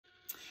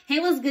Hey,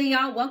 what's good,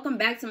 y'all? Welcome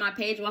back to my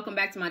page. Welcome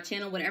back to my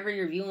channel. Whatever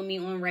you're viewing me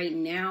on right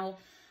now,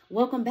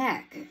 welcome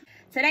back.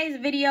 Today's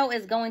video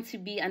is going to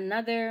be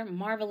another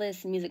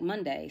Marvelous Music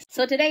Monday.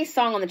 So today's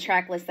song on the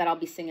track list that I'll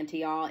be singing to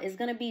y'all is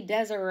going to be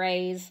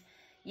Desiree's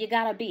You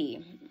Gotta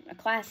Be, a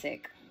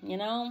classic, you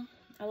know?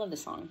 I love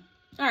this song.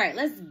 All right,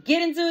 let's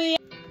get into it.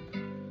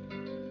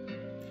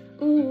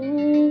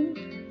 Ooh.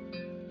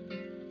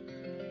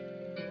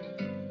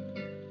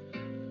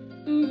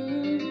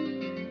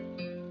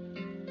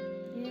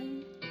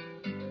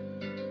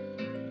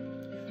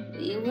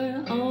 We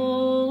were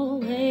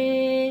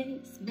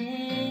always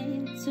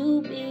meant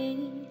to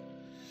be.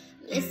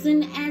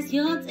 Listen as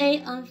your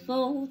day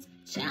unfolds.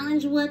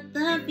 Challenge what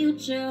the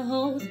future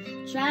holds.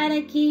 Try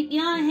to keep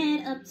your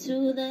head up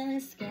to the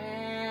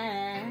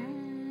sky.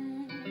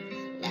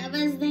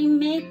 Lovers, they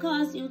may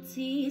cause you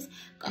tease.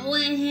 Go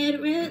ahead,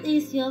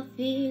 release your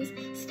fears.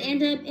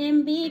 Stand up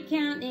and be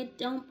counted.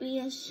 Don't be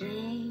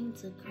ashamed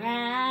to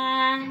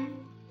cry.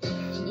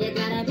 You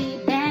gotta be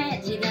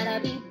bad, you gotta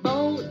be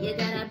bold, you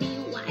gotta be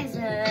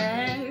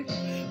wiser.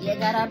 You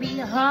gotta be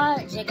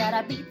hard, you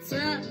gotta be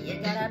tough, you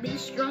gotta be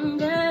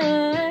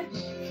stronger.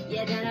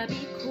 You gotta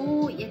be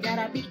cool, you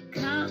gotta be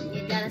calm,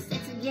 you gotta stay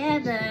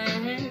together.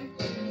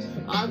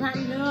 All I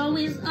know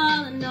is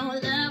all I know,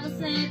 love will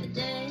save the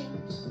day.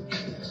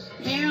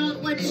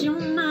 Herald what your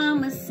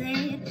mama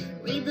said,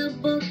 read the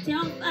book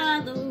your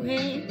father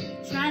read.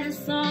 Try to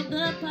solve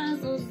the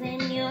puzzles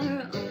in your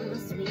own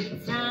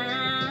sweet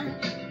time.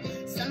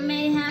 Some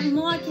may have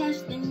more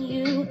cash than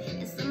you,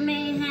 and some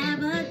may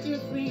have a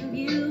different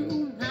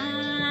view.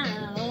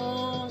 My,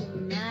 oh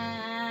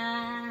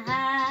my.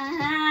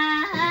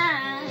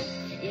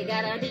 You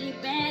gotta be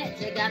bad,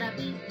 you gotta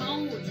be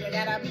bold, you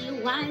gotta be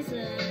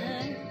wiser.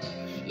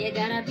 You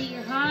gotta be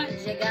hard,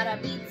 you gotta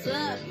be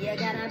tough, you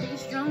gotta be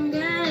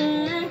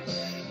stronger.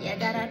 You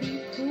gotta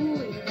be cool,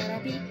 you gotta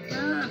be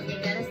calm, you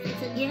gotta stay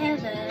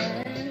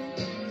together.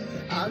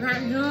 All I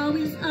know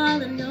is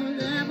all I know,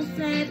 love will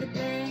save the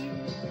day.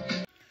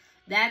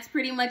 That's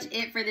pretty much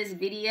it for this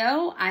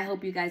video. I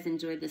hope you guys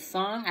enjoyed this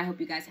song. I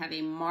hope you guys have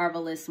a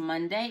marvelous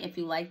Monday. If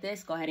you like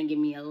this, go ahead and give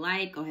me a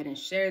like. Go ahead and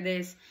share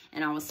this.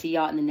 And I will see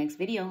y'all in the next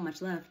video.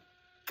 Much love.